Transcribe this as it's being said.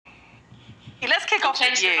Let's kick off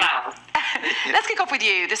with you. Let's kick off with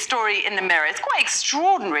you. The story in the Mirror. It's quite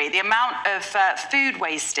extraordinary, the amount of food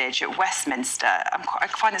wastage at Westminster. I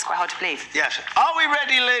find this quite hard to believe. Yes. Are we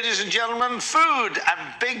ready, ladies and gentlemen? Food and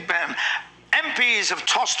Big Ben. MPs have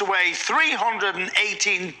tossed away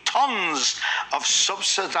 318 tonnes of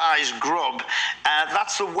subsidised grub.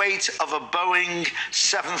 That's the weight of a Boeing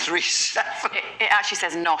 737. It actually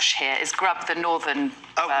says nosh here. Is grub the northern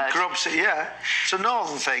word? Grub's, yeah. It's a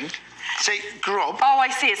northern thing. Say grub. Oh, I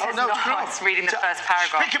see. It says no, nosh. I was reading the first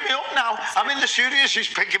paragraph. She's picking me up now. I'm in the studio. She's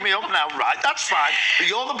picking me up now. Right, that's fine. But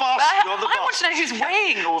you're the boss. You're the boss. I want to know who's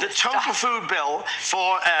weighing all this stuff. The total food bill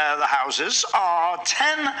for the houses are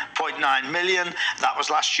 10.9 million. That was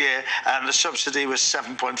last year, and the subsidy was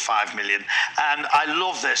 7.5 million. And I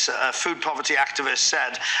love this. A food poverty activist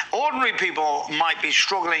said, ordinary people might be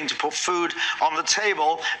struggling to put food on the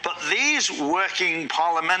table, but these working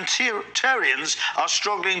parliamentarians are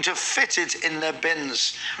struggling to fit it in their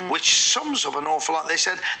bins, which sums up an awful lot. They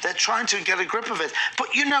said they're trying to get a grip of it.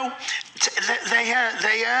 But, you know,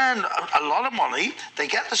 they earn a lot of money. They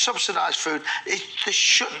get the subsidised food. They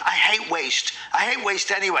shouldn't. I hate waste. I hate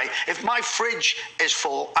waste anyway. If my fridge is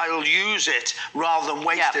full, I'll use it rather than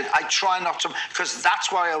waste it. I try not to, because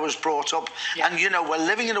that's why I was brought up. And, you know, we're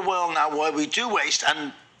living in a world now where we do waste,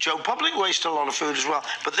 and Joe Public wastes a lot of food as well,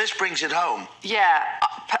 but this brings it home. Yeah,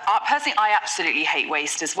 personally, I absolutely hate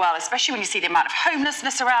waste as well, especially when you see the amount of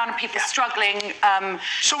homelessness around and people struggling.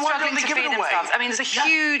 So why don't they give it away? Themselves. I mean, there's a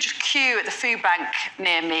huge queue at the food bank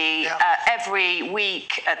near me every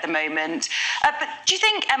week at the moment. But do you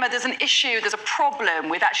think, Emma, there's an issue, there's a problem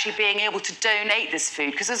with actually being able to donate this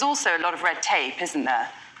food? Because there's also a lot of red tape, isn't there?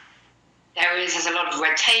 There's a lot of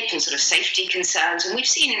red tape and sort of safety concerns, and we've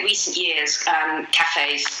seen in recent years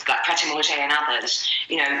cafes like Pret a Manger and others,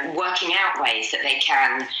 you know, working out ways that they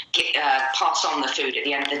can pass on the food at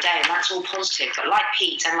the end of the day, and that's all positive. But like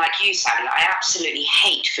Pete and like you, Sally, I absolutely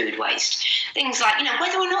hate food waste. Things like, you know,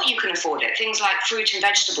 whether or not you can afford it, things like fruit and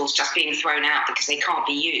vegetables just being thrown out because they can't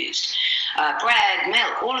be used, bread,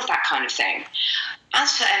 milk, all of that kind of thing.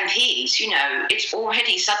 As for MPs, you know, it's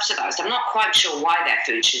already subsidised. I'm not quite sure why their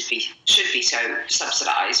food should be so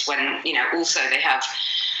subsidised when, you know, also they have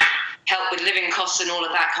help with living costs and all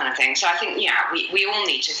of that kind of thing. So I think, yeah, we all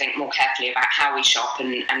need to think more carefully about how we shop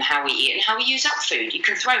and how we eat and how we use up food. You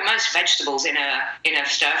can throw most vegetables in a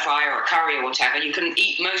stir fry or a curry or whatever. You can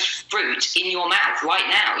eat most fruit in your mouth right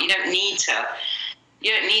now. You don't need to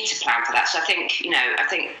plan for that. So I think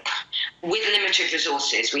with limited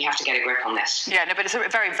resources, we have to get a grip on this. Yeah, no, but it's a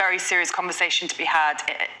very, very serious conversation to be had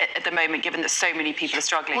at the moment, given that so many people are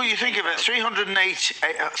struggling. Well, you think of it,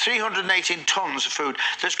 318 tonnes of food.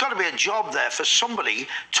 There's got to be a job there for somebody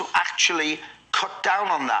to actually cut down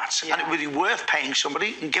on that. And it would be worth paying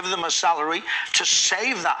somebody and give them a salary to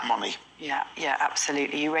save that money. Yeah,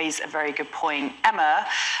 absolutely. You raise a very good point. Emma,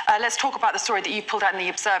 let's talk about the story that you pulled out in The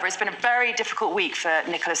Observer. It's been a very difficult week for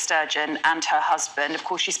Nicola Sturgeon and her husband. Of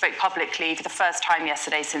course, she spoke publicly for the first time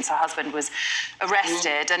yesterday since her husband was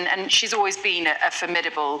arrested, and she's always been a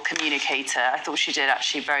formidable communicator. I thought she did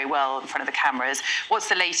actually very well in front of the cameras. What's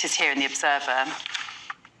the latest here in The Observer?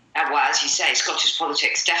 Well, as you say, Scottish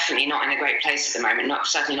politics definitely not in a great place at the moment,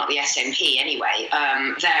 certainly not the SNP anyway.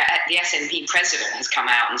 The SNP president has come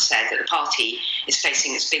out and said that the party is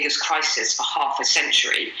facing its biggest crisis for half a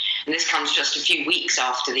century. And this comes just a few weeks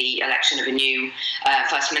after the election of a new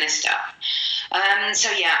First Minister.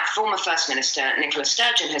 Former First Minister Nicola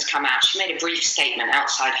Sturgeon has come out. She made a brief statement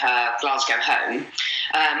outside her Glasgow home,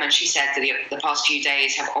 and she said that the past few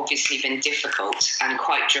days have obviously been difficult and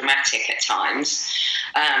quite dramatic at times.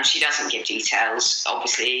 She doesn't give details.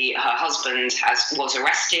 Obviously, her husband was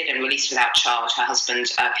arrested and released without charge. Her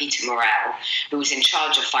husband, Peter Morrell, who was in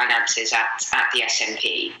charge of finances at the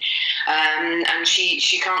SNP. And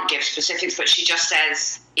she can't give specifics, but she just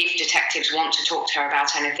says if detectives want to talk to her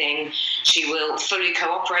about anything, she will fully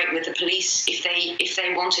cooperate with the police if they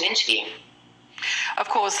want an interview. Of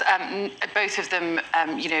course, both of them,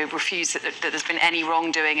 refuse that there's been any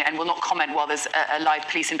wrongdoing and will not comment while there's a live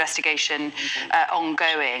police investigation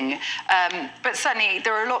ongoing. But certainly,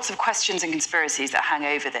 there are lots of questions and conspiracies that hang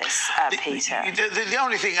over this, Peter. The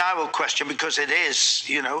only thing I will question, because it is,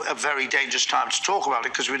 a very dangerous time to talk about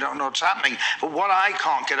it because we don't know what's happening, but what I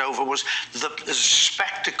can't get over was the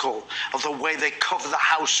spectacle of the way they cover the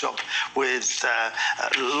house up with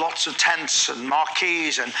lots of tents and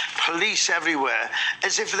marquees and police everywhere,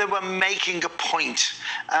 as if they were making a point.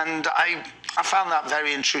 And I found that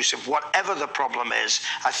very intrusive. Whatever the problem is,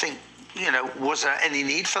 I think, was there any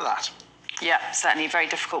need for that? Yeah, Yeah, certainly very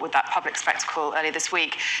difficult with that public spectacle earlier this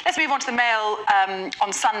week. Let's move on to the Mail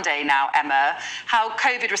on Sunday now, Emma. How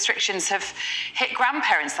COVID restrictions have hit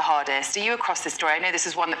grandparents the hardest. Are you across this story? I know this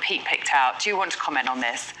is one that Pete picked out. Do you want to comment on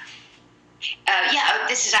this?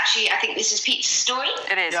 This is actually, I think this is Pete's story.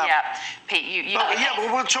 It is, yeah. Pete, you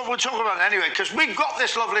well, we'll talk about it anyway, because we've got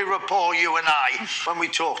this lovely rapport, you and I, when we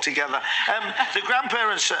talk together. The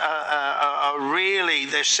grandparents are really,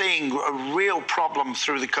 they're seeing a real problem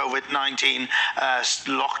through the COVID-19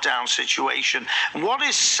 lockdown situation. And what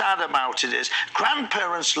is sad about it is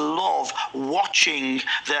grandparents love watching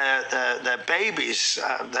their babies,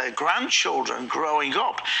 their grandchildren growing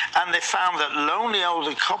up. And they found that lonely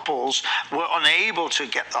older couples were unable to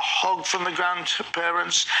get the hug from the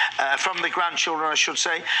grandparents, from the grandchildren, I should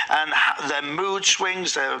say, and their mood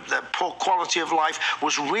swings, their poor quality of life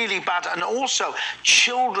was really bad. And also,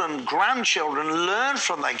 grandchildren learn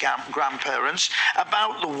from their grandparents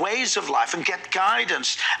about the ways of life and get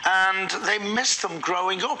guidance, and they miss them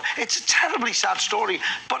growing up. It's a terribly sad story,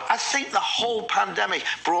 but I think the whole pandemic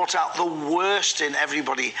brought out the worst in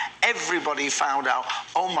everybody. Everybody found out,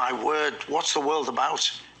 oh my word, what's the world about?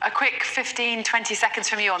 A quick 15, 20 seconds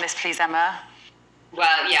from you on this, please, Emma.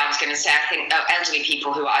 Well, yeah, I was going to say, I think elderly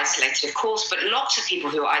people who are isolated, of course, but lots of people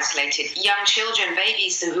who are isolated, young children,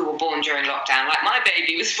 babies who were born during lockdown, like my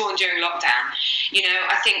baby was born during lockdown. You know,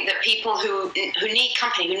 I think that people who need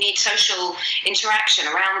company, who need social interaction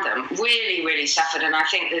around them, really, really suffered. And I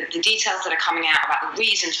think that the details that are coming out about the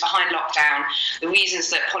reasons behind lockdown, the reasons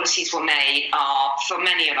that policies were made are, for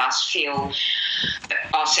many of us,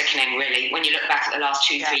 are sickening, really, when you look back at the last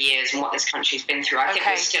 2-3 years and what this country's been through. I think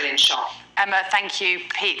we're still in shock. Emma, thank you.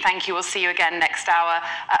 Pete, thank you. We'll see you again next hour.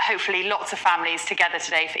 Hopefully lots of families together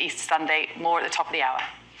today for Easter Sunday. More at the top of the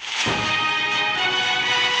hour.